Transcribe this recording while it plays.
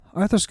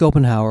Arthur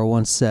Schopenhauer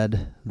once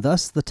said,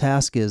 "Thus the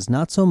task is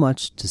not so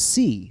much to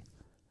see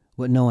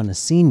what no one has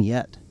seen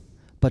yet,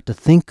 but to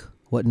think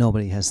what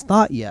nobody has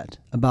thought yet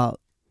about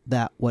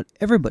that what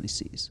everybody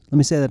sees." Let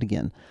me say that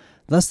again.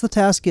 Thus the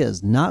task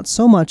is not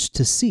so much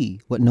to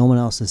see what no one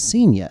else has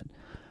seen yet,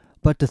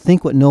 but to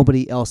think what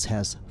nobody else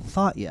has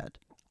thought yet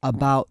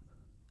about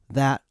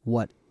that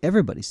what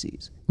everybody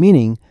sees.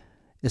 Meaning,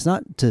 it's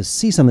not to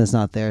see something that's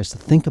not there, it's to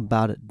think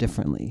about it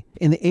differently.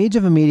 In the age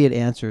of immediate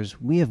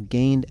answers, we have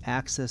gained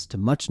access to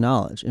much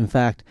knowledge. In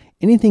fact,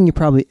 anything you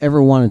probably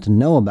ever wanted to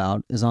know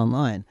about is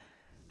online.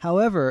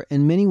 However,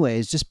 in many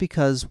ways, just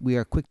because we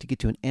are quick to get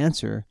to an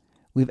answer,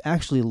 we've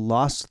actually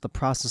lost the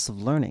process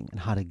of learning and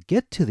how to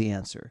get to the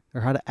answer,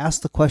 or how to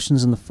ask the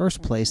questions in the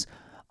first place,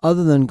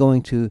 other than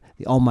going to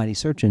the almighty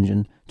search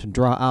engine to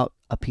draw out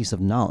a piece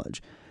of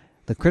knowledge.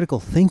 The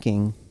critical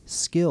thinking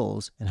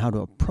skills and how to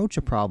approach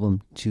a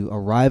problem to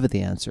arrive at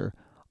the answer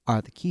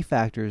are the key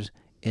factors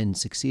in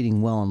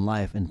succeeding well in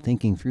life and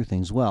thinking through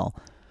things well.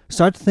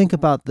 Start to think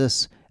about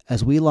this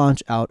as we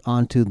launch out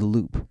onto the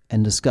loop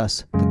and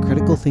discuss the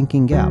critical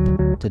thinking gap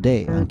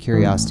today on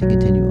Curiosity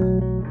Continuum.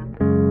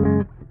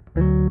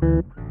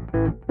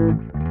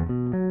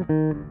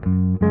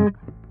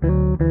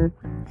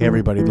 Hey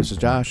everybody, this is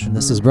Josh. And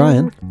this is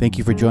Brian. Thank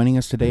you for joining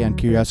us today on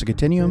Curiosity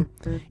Continuum.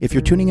 If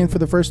you're tuning in for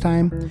the first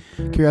time,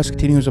 Curiosity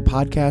Continuum is a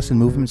podcast and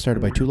movement started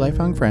by two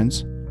lifelong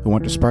friends who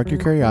want to spark your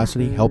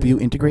curiosity, help you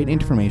integrate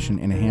information,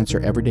 and enhance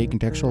your everyday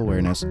contextual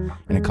awareness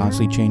in a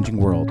constantly changing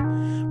world.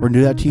 We're going to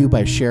do that to you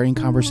by sharing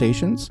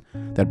conversations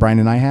that Brian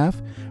and I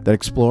have that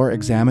explore,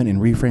 examine,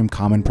 and reframe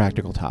common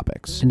practical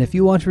topics. And if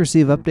you want to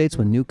receive updates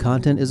when new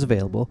content is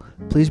available,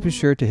 please be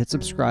sure to hit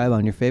subscribe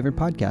on your favorite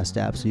podcast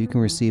app so you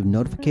can receive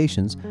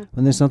notifications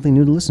when there's something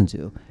new to listen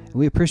to. And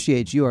we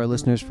appreciate you, our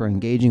listeners, for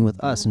engaging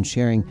with us and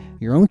sharing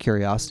your own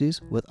curiosities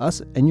with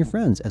us and your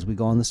friends as we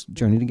go on this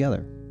journey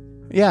together.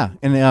 Yeah,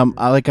 and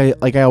like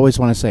I always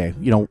want to say,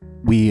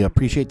 we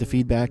appreciate the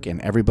feedback,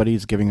 and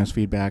everybody's giving us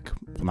feedback.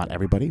 Well, not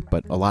everybody,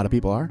 but a lot of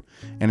people are,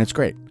 and it's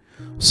great.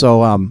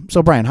 So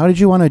Brian, how did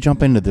you want to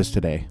jump into this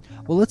today?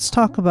 Well, let's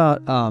talk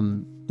about,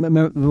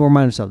 remind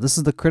ourselves, this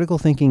is the critical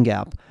thinking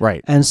gap.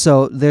 Right. And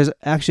so there's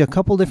actually a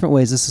couple different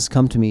ways this has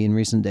come to me in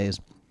recent days.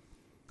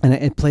 And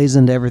it plays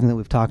into everything that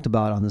we've talked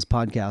about on this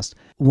podcast.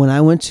 When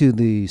I went to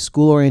the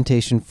school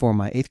orientation for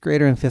my 8th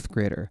grader and 5th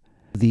grader,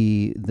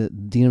 the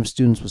dean of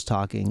students was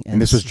talking.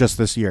 And this was just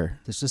this year?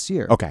 This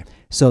year. Okay.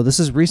 So this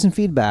is recent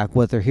feedback.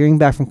 What they're hearing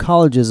back from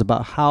colleges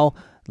about how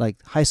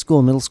high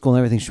school, middle school, and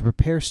everything should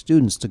prepare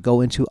students to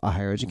go into a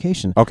higher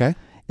education. Okay.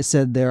 It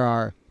said there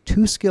are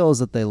two skills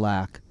that they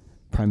lack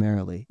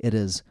primarily. It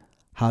is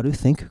how to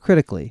think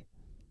critically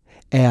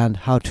and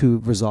how to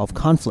resolve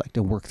conflict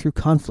and work through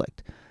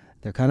conflict.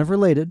 They're kind of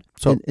related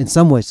in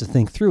some ways to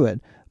think through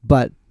it,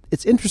 but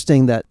it's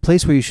interesting that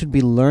place where you should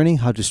be learning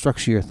how to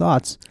structure your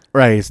thoughts.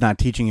 Right. It's not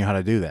teaching you how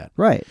to do that.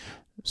 Right.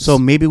 So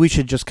maybe we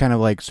should just kind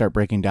of start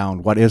breaking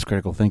down what is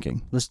critical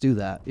thinking. Let's do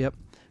that. Yep.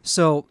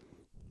 So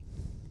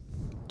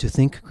to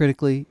think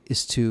critically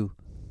is to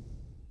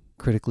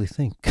critically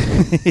think.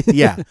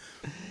 Yeah.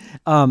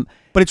 But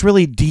it's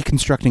really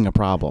deconstructing a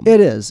problem. It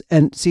is.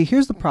 And see,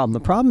 here's the problem. The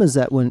problem is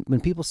that when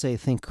people say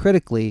think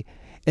critically,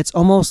 it's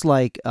almost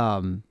like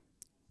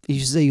you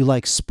say you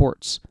like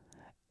sports.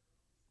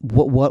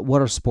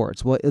 What are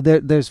sports? Well,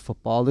 there's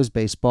football, there's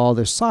baseball,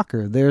 there's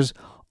soccer, there's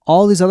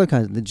all these other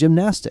kinds, the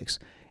gymnastics.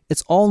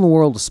 It's all in the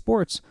world of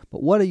sports,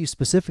 but what are you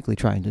specifically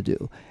trying to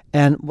do?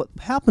 And what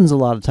happens a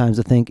lot of times,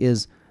 I think,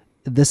 is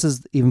this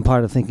is even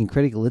part of thinking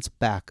critical. Let's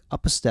back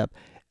up a step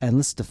and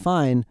let's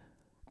define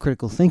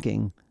critical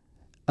thinking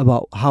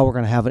about how we're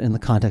going to have it in the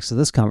context of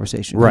this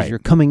conversation. Right. You're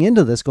coming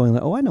into this going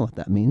like, oh, I know what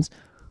that means.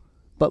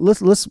 But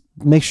let's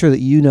make sure that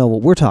you know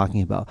what we're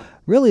talking about.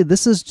 Really,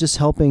 this is just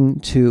helping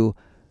to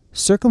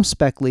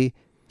circumspectly,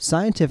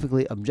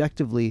 scientifically,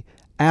 objectively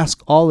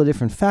ask all the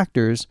different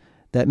factors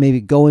that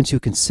maybe go into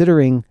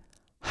considering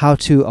how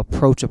to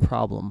approach a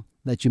problem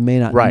that you may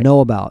not know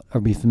about or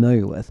be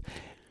familiar with.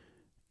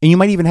 And you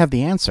might even have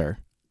the answer,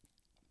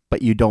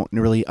 but you don't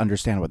really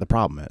understand what the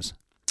problem is.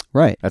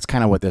 Right. That's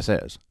kind of what this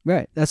is.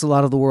 Right. That's a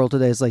lot of the world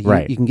today. It's like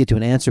you can get to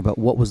an answer, but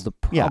what was the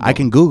problem? Yeah, I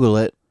can Google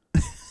it.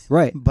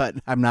 Right. But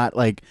I'm not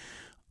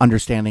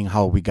understanding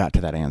how we got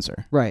to that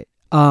answer. Right.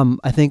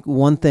 I think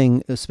one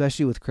thing,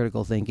 especially with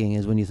critical thinking,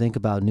 is when you think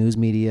about news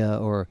media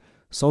or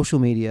social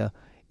media,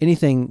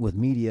 anything with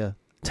media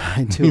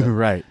tied to it,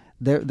 right.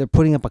 They're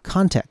putting up a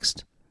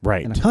context,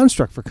 right, and a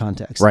construct for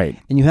context, right,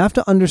 and you have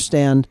to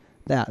understand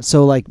that.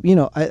 So, I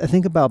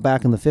think about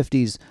back in the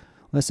 50s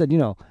when I said,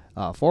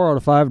 4 out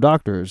of 5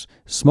 doctors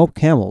smoke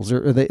Camels,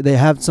 or they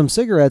have some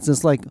cigarettes, and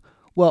it's like,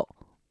 well,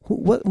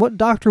 what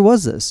doctor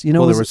was this?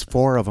 Well, there was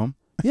 4 of them.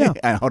 Yeah.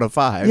 Out of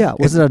 5. Yeah.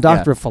 Was it a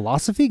doctor of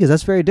philosophy? Because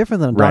that's very different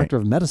than a doctor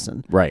of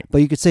medicine. Right.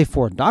 But you could say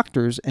 4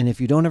 doctors, and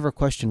if you don't ever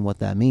question what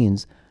that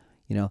means,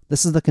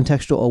 this is the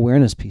contextual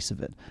awareness piece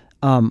of it.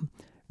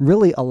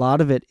 Really, a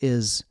lot of it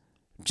is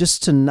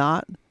just to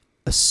not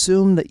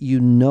assume that you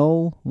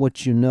know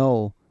what you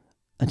know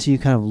until you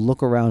kind of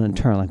look around and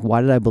turn. Like,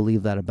 why did I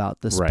believe that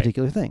about this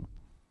particular thing?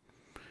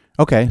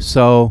 Okay,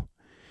 so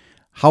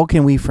how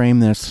can we frame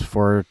this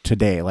for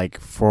today? Like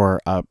for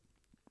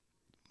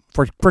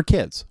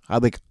kids,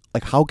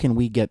 how can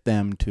we get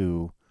them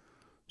to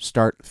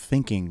start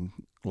thinking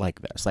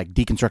like this, like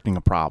deconstructing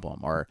a problem?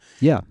 Or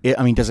Yeah.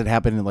 does it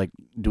happen? Like,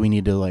 do we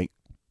need to like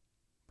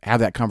have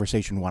that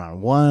conversation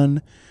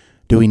one-on-one?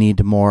 Do we need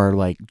to more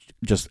like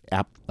just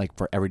like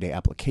for everyday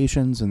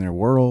applications in their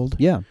world?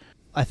 Yeah.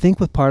 I think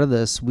with part of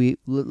this,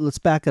 let's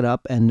back it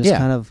up and just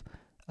kind of.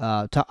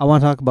 I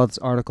want to talk about this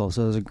article.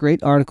 So there's a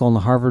great article in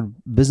the Harvard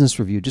Business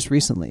Review just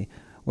recently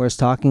where it's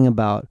talking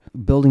about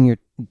building your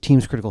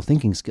team's critical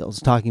thinking skills,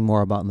 talking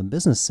more about in the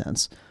business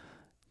sense,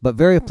 but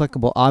very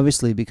applicable,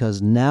 obviously, because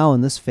now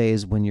in this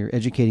phase when you're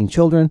educating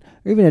children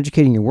or even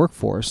educating your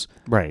workforce,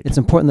 Right. it's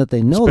important that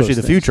they know especially those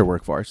the things. future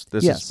workforce.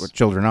 This Yes. is what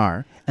children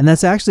are. And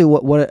that's actually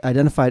what it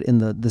identified in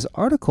this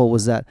article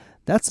was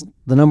that's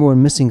the number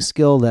one missing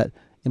skill that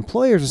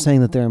employers are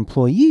saying that their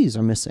employees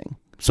are missing.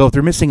 So if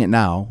they're missing it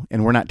now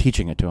and we're not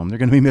teaching it to them, they're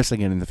going to be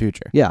missing it in the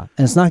future. Yeah,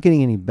 and it's not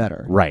getting any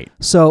better. Right.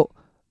 So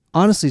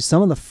honestly,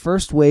 some of the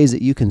first ways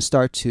that you can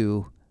start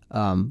to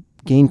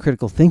gain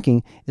critical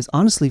thinking is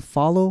honestly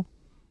follow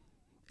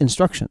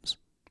instructions.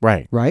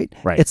 Right. Right?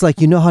 Right. It's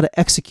like you know how to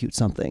execute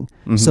something.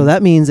 Mhm. So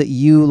that means that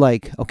you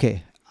like,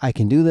 okay, I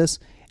can do this,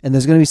 and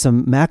there's going to be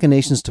some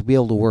machinations to be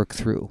able to work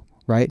through,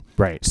 right?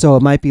 Right. So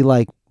it might be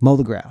like mow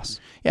the grass.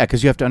 Yeah,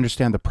 because you have to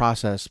understand the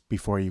process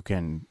before you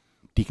can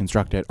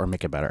deconstruct it or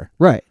make it better.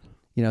 Right.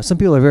 You know, some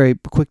people are very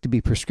quick to be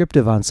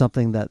prescriptive on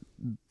something that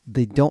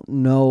they don't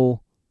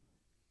know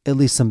at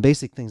least some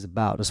basic things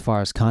about as far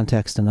as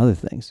context and other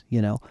things,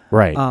 you know.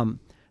 Right.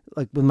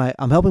 Like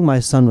I'm helping my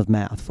son with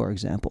math, for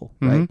example,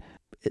 right?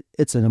 Mhm.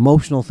 It's an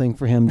emotional thing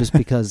for him just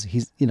because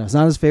he's, it's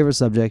not his favorite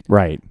subject,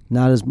 Right.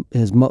 not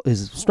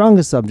his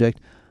strongest subject.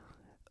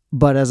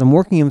 But as I'm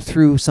working him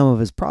through some of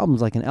his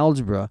problems, like in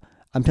algebra,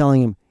 I'm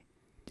telling him,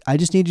 I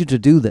just need you to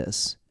do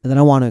this, and then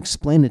I want to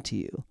explain it to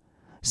you.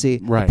 See,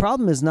 Right. the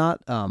problem is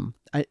not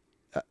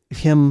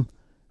him,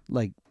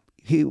 like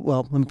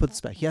let me put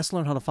this back. He has to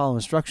learn how to follow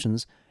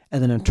instructions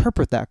and then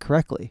interpret that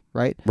correctly,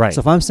 right? Right. So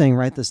if I'm saying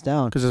write this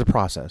down, Because it's a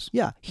process.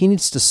 yeah, he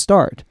needs to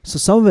start. So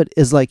some of it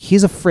is like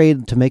he's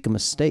afraid to make a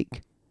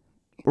mistake.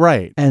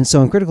 Right. And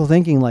so in critical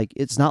thinking, like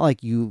it's not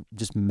like you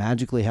just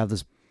magically have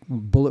this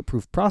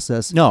bulletproof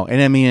process. No, and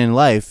I mean in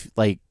life,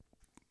 like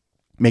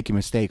making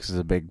mistakes is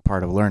a big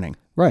part of learning.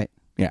 Right.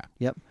 Yeah.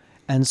 Yep.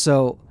 And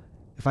so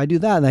if I do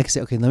that, then I can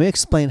say, okay, let me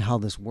explain how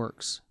this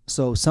works.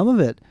 So some of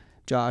it,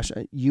 Josh,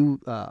 you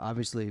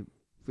obviously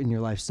in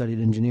your life studied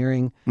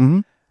engineering.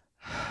 Mm-hmm.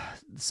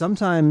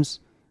 Sometimes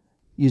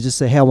you just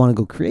say, hey, I want to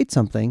go create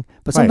something.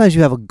 But Right. sometimes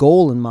you have a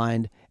goal in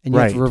mind and you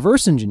have to Right.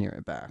 reverse engineer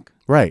it back.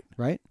 Right.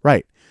 Right?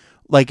 Right.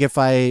 Like if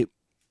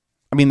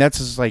that's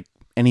just like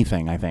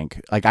anything, I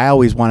think. Like I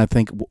always want to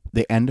think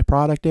the end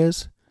product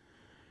is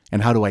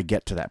and how do I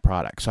get to that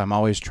product. So I'm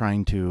always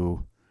trying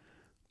to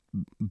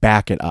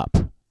back it up.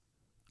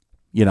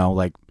 You know,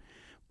 like,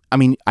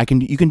 you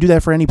can do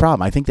that for any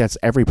problem. I think that's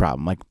every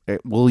problem. Like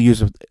we'll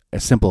use a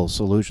simple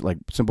solution, like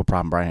simple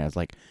problem Brian has,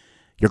 like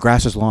your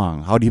grass is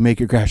long. How do you make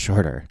your grass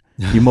shorter?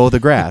 You mow the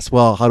grass.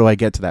 Well, how do I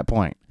get to that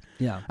point?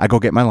 Yeah. I go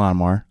get my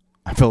lawnmower.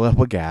 I fill it up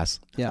with gas.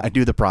 Yeah. I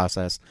do the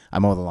process. I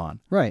mow the lawn.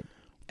 Right.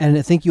 And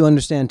I think you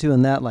understand too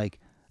in that, like,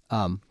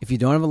 if you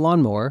don't have a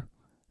lawnmower,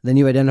 then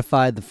you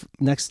identify the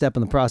next step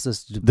in the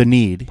process to The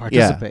need.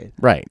 participate. Yeah.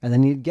 Right. And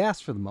then you need gas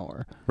for the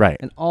mower. Right.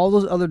 And all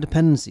those other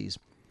dependencies.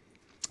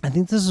 I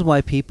think this is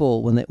why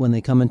people, when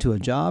they come into a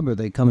job or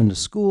they come into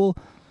school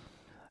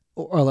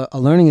or a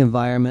learning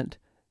environment,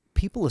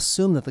 people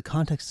assume that the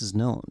context is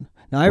known.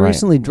 Now, I Right.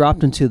 recently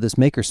dropped into this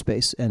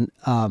makerspace, and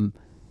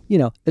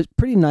it's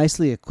pretty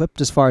nicely equipped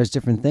as far as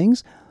different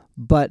things.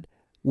 But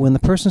when the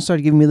person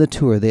started giving me the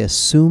tour, they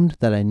assumed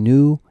that I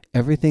knew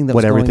everything that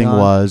What was going everything on,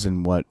 was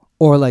and what.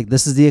 or like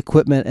this is the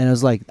equipment, and I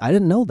was like, I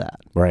didn't know that.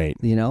 Right.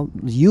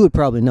 You would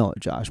probably know it,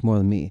 Josh, more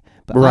than me.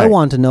 But I Right.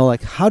 want to know,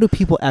 like, how do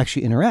people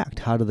actually interact?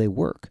 How do they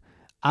work?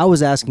 I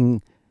was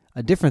asking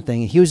a different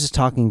thing, and he was just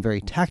talking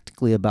very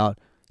tactically about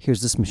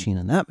here's this machine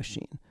and that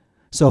machine.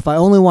 So if I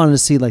only wanted to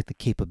see like the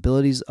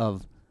capabilities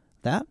of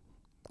that,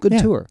 good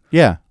Yeah. tour.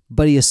 Yeah.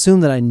 But he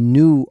assumed that I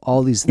knew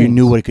all these things. You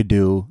knew what it could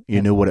do. You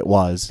And- knew what it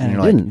was. and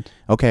you're I like, didn't.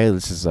 okay,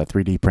 this is a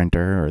 3D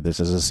printer or this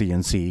is a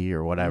CNC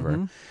or whatever,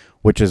 Mhm.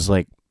 which is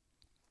like,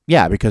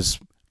 yeah, because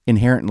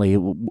inherently,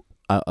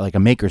 like a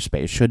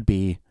makerspace should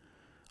be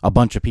a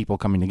bunch of people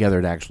coming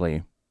together to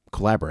actually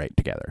collaborate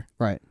together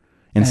Right.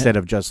 instead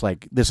of just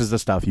like, this is the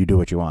stuff, you do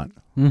what you want.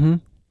 Mm-hmm.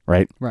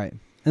 Right. Right.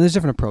 And there's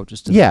different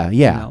approaches to Yeah. that.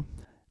 Yeah.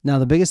 Now,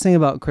 the biggest thing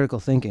about critical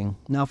thinking,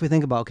 now if we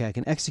think about, okay, I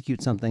can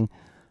execute something,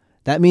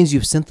 that means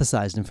you've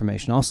synthesized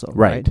information also,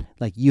 Right. right?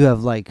 Like you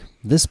have like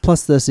this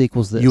plus this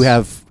equals this. You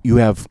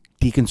have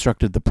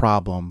deconstructed the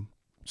problem.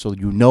 So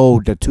you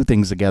know the two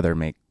things together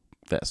make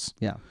this.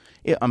 Yeah.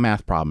 A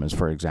math problem is,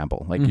 for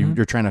example, like Mhm.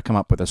 you're trying to come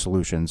up with a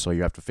solution. So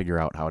you have to figure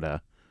out how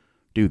to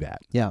do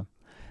that. Yeah.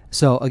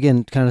 So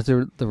again, kind of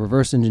the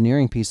reverse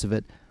engineering piece of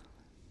it,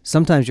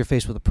 sometimes you're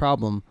faced with a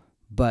problem,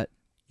 but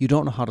you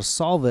don't know how to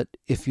solve it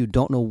if you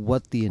don't know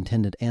what the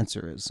intended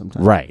answer is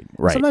sometimes. Right.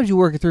 Sometimes you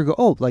work it through and go,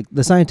 oh, like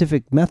the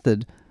scientific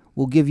method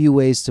will give you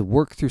ways to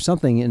work through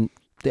something and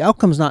the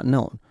outcome's not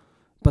known.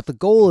 But the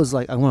goal is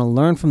like, I want to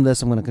learn from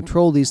this. I'm going to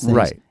control these things.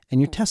 Right. And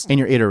you're testing. And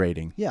you're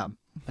iterating. Yeah.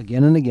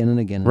 Again and again and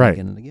again and Right.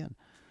 again and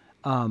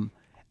again.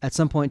 At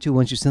some point too,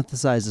 once you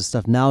synthesize this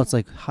stuff, now it's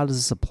like, how does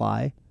this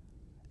apply?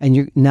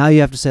 And now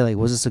you have to say, like,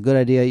 was this a good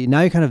idea?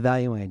 Now you're kind of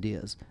valuing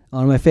ideas.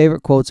 One of my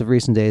favorite quotes of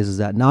recent days is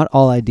that not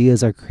all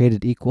ideas are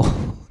created equal.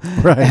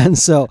 Right. And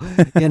so,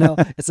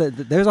 it's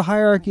there's a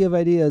hierarchy of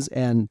ideas,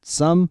 and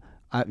some,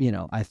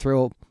 I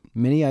throw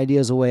many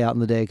ideas away out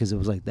in the day because it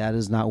was like, that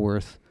is not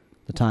worth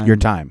the time. Your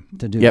time.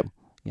 To do. Yep.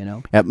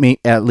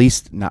 At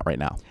least not right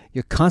now.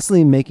 You're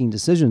constantly making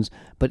decisions,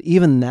 but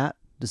even that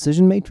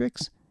decision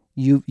matrix,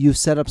 you've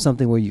set up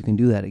something where you can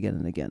do that again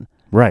and again.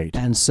 Right.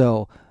 And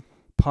so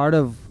part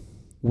of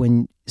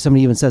when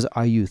somebody even says,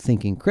 are you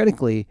thinking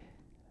critically?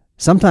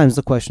 Sometimes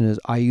the question is,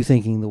 are you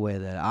thinking the way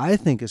that I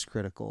think is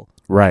critical?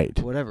 Right.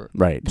 Whatever.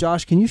 Right.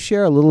 Josh, can you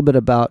share a little bit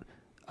about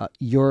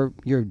your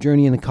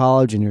journey into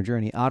college and your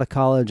journey out of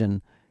college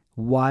and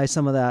why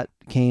some of that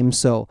came?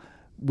 So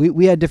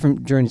we had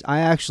different journeys.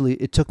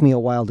 It took me a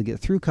while to get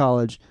through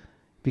college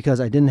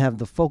because I didn't have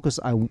the focus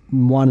I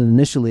wanted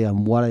initially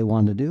on what I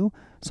wanted to do.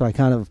 So I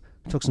kind of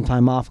took some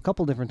time off a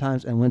couple different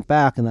times and went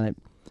back, and then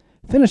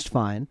I finished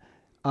fine.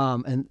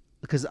 And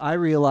because I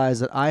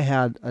realized that I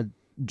had a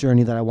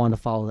journey that I wanted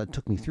to follow that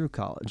took me through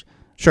college.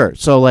 Sure.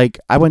 So like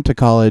I went to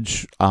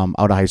college out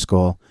of high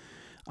school,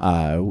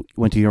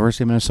 went to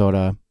University of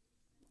Minnesota.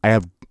 I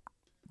have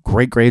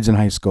great grades in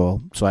high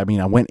school. So, I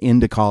went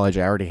into college.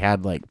 I already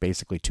had like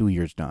basically 2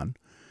 years done.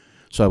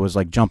 So I was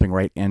like jumping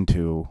right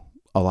into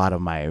a lot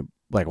of my,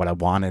 like what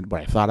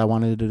I thought I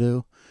wanted to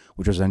do,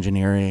 which was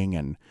engineering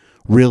and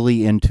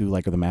really into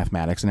like the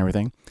mathematics and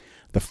everything.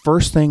 The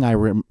first thing I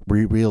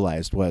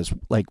realized was,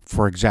 like,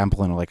 for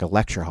example, in like a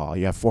lecture hall,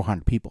 you have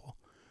 400 people.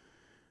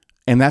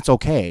 And that's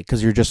okay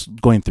because you're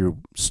just going through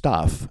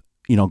stuff,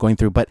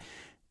 but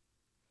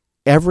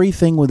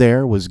everything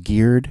there was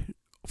geared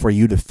for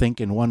you to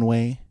think in one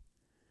way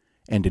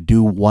and to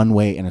do one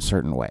way in a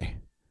certain way.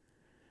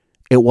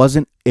 It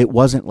wasn't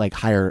like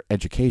higher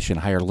education,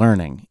 higher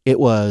learning. It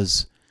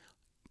was,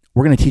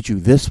 we're going to teach you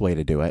this way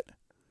to do it.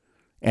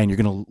 And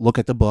you're going to look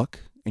at the book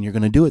and you're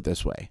going to do it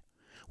this way.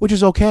 Which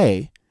is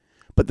okay,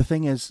 but the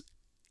thing is,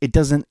 it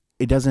doesn't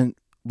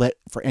let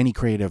for any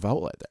creative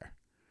outlet there.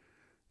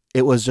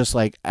 It was just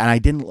like, and I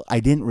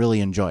didn't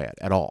really enjoy it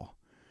at all.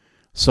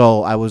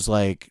 So I was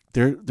like,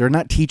 they're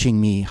not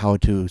teaching me how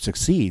to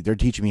succeed. They're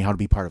teaching me how to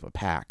be part of a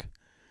pack.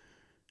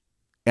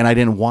 And I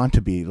didn't want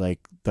to be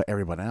like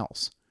everyone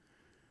else.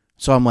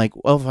 So I'm like,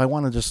 well, if I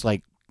want to just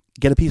like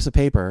get a piece of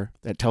paper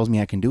that tells me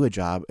I can do a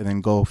job and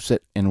then go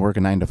sit and work a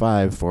 9 to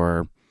 5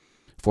 for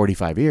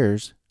 45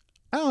 years.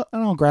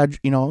 I'll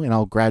graduate,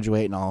 I'll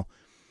graduate and I'll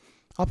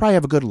probably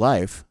have a good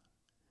life,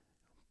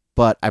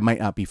 but I might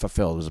not be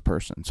fulfilled as a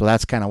person. So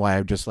that's kind of why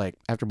I just like,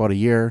 after about a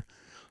year,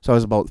 so I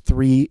was about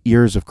 3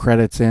 years of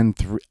credits in,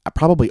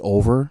 probably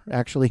over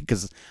actually,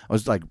 because I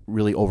was like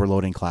really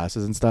overloading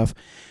classes and stuff.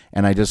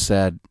 And I just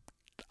said,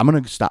 I'm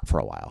going to stop for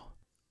a while.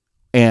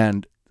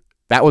 And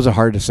that was a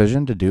hard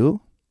decision to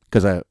do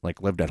because I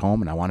like lived at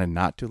home and I wanted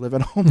not to live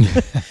at home.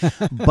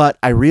 But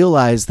I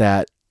realized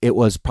that it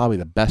was probably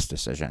the best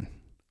decision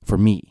for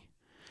me.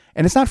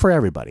 And it's not for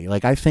everybody.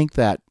 Like, I think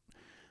that,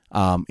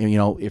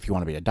 if you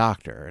want to be a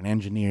doctor, an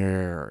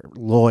engineer, or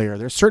lawyer,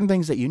 there's certain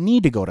things that you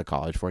need to go to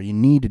college for. You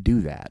need to do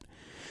that.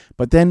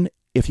 But then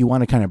if you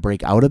want to kind of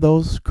break out of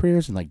those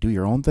careers and like do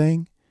your own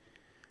thing,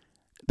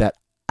 that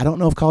I don't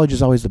know if college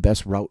is always the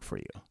best route for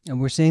you. And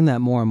we're seeing that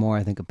more and more,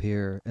 I think,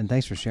 appear. And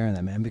thanks for sharing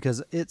that, man,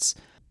 because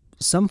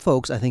some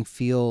folks, I think,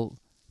 feel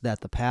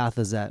that the path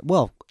is that,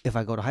 well, if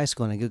I go to high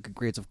school and I get good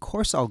grades, of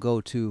course I'll go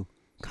to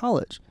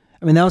college.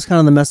 That was kind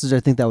of the message I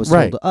think that was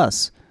told to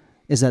us,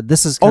 is that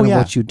this is kind of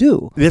what you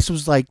do. This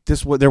was like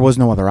this. There was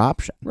no other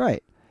option.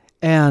 Right.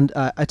 And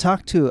I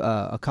talked to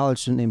a college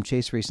student named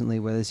Chase recently,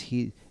 where as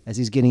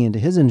he's getting into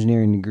his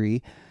engineering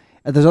degree,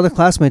 there's other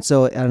classmates.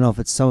 So I don't know if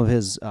it's some of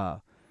his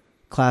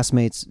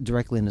classmates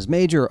directly in his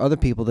major or other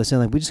people. They're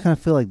saying like, we just kind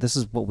of feel like this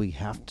is what we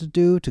have to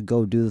do to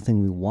go do the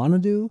thing we want to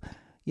do.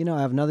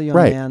 I have another young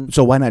man.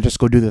 So why not just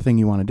go do the thing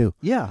you want to do?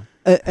 Yeah.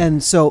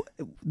 And so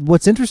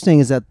what's interesting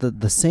is that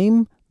the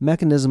same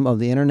mechanism of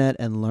the internet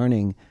and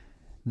learning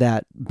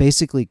that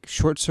basically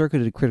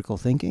short-circuited critical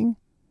thinking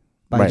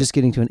by just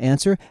getting to an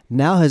answer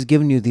now has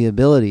given you the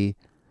ability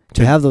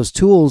to have those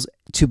tools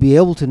to be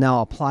able to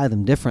now apply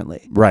them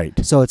differently.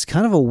 Right. So it's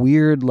kind of a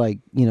weird, like,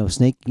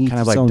 snake eats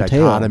its own tail. Kind of like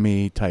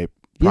dichotomy type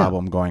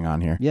problem going on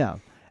here. Yeah.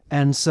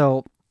 And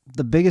so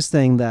the biggest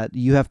thing that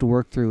you have to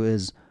work through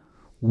is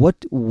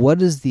what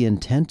is the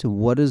intent and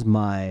what is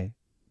my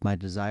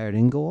desired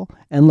end goal?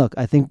 And look,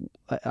 I think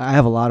I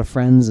have a lot of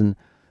friends and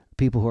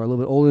people who are a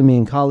little bit older than me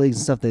and colleagues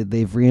and stuff.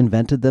 They've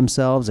reinvented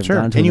themselves. They've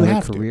gone into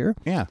another career.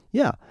 Yeah.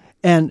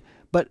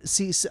 But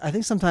see, I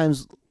think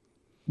sometimes,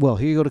 well,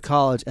 here you go to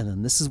college and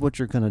then this is what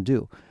you're going to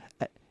do.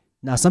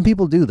 Now, some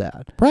people do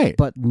that. Right.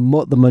 But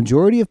the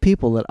majority of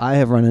people that I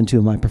have run into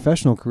in my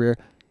professional career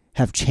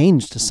have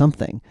changed to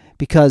something,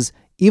 because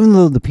even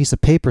though the piece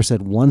of paper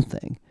said one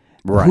thing,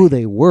 Right. who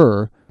they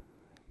were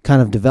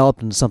kind of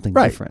developed into something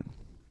Right. different.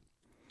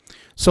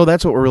 So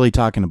that's what we're really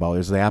talking about,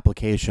 is the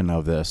application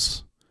of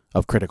this,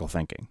 of critical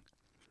thinking.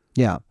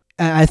 Yeah.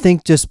 And I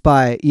think just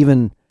by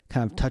even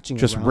kind of touching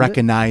Just around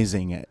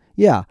recognizing it.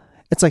 Yeah.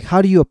 It's like,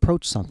 how do you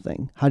approach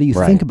something? How do you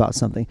Right. think about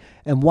something?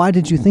 And why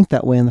did you think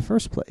that way in the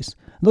first place?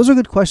 Those are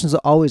good questions to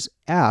always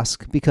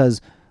ask, because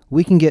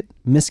we can get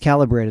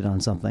miscalibrated on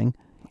something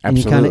and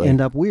you kind of Absolutely.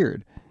 end up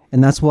weird.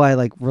 And that's why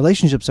like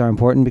relationships are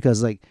important,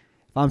 because like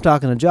if I'm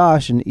talking to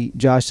Josh and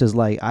Josh says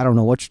like, I don't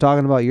know what you're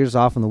talking about, you're just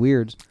off in the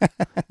weirds.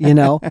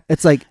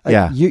 It's like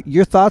Yeah.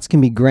 your thoughts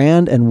can be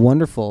grand and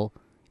wonderful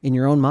in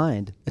your own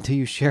mind until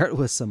you share it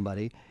with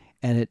somebody,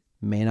 and it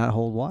may not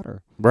hold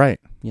water. Right.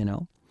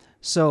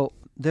 So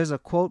there's a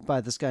quote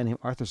by this guy named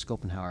Arthur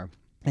Schopenhauer,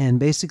 and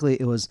basically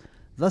it was,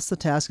 thus the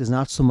task is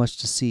not so much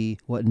to see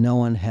what no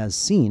one has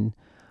seen,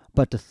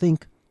 but to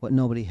think what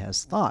nobody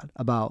has thought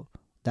about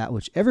that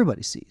which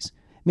everybody sees.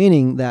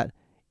 Meaning that,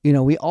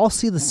 we all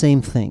see the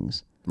same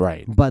things,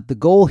 Right. but the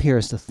goal here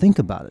is to think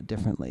about it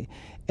differently.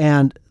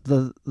 And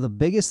the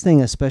biggest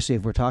thing, especially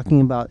if we're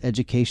talking about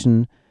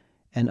education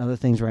and other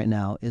things right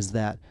now, is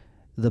that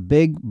the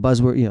big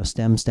buzzword,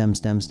 STEM, STEM,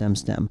 STEM, STEM,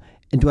 STEM.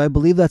 And do I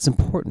believe that's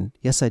important?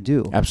 Yes, I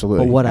do.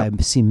 Absolutely. But what Yep.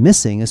 I see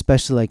missing,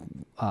 especially like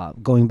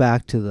going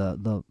back to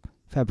the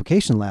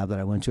fabrication lab that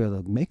I went to, or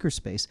the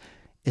makerspace,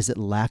 is it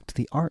lacked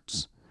the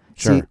arts.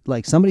 Sure. See,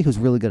 like somebody who's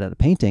really good at a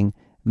painting,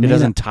 It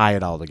doesn't tie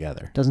it all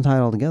together. doesn't tie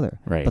it all together.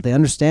 Right. But they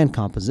understand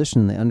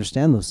composition, they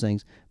understand those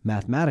things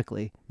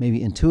mathematically,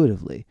 maybe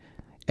intuitively.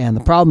 And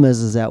the problem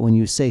is that when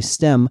you say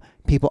STEM,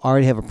 people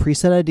already have a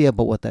preset idea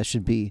about what that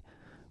should be.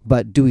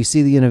 But do we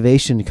see the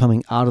innovation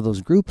coming out of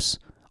those groups,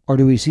 or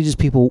do we see just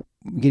people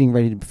getting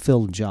ready to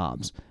fill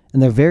jobs?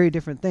 And they're very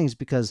different things,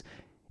 because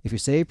if you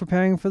say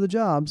preparing for the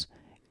jobs,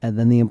 and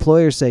then the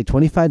employers say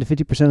 25 to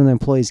 50% of their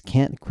employees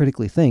can't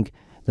critically think,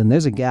 then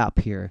there's a gap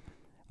here,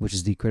 which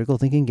is the critical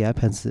thinking gap,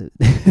 hence the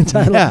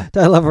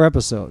title of our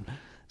episode.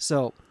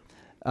 So,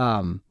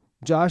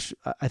 Josh,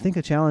 I think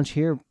a challenge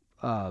here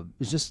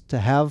is just to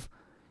have,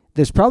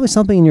 there's probably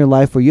something in your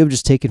life where you have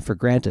just taken for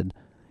granted.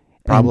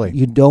 Probably. And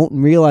you don't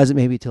realize it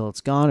maybe till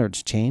it's gone or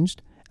it's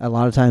changed. A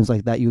lot of times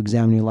like that, you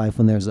examine your life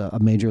when there's a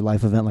major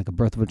life event like a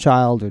birth of a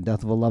child or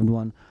death of a loved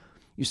one.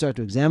 You start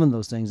to examine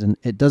those things, and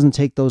it doesn't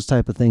take those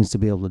type of things to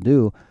be able to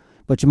do.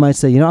 But you might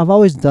say, I've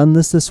always done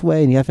this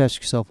way, and you have to ask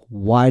yourself,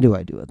 why do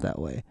I do it that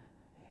way?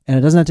 And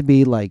it doesn't have to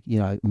be like,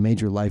 a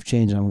major life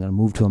change and I'm going to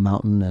move to a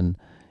mountain and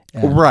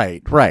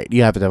Right.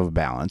 You have to have a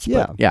balance.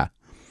 Yeah. But yeah.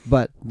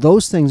 But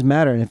those things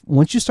matter. And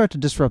once you start to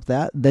disrupt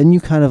that, then you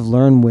kind of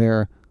learn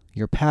where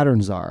your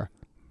patterns are.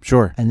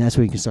 Sure. And that's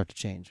where you can start to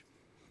change.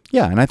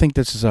 Yeah, and I think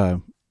this is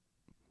a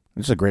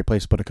great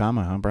place to put a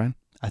comma, huh, Brian?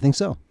 I think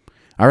so.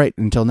 All right,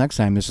 until next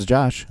time, this is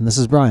Josh And this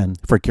is Brian.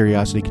 for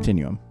Curiosity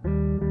Continuum.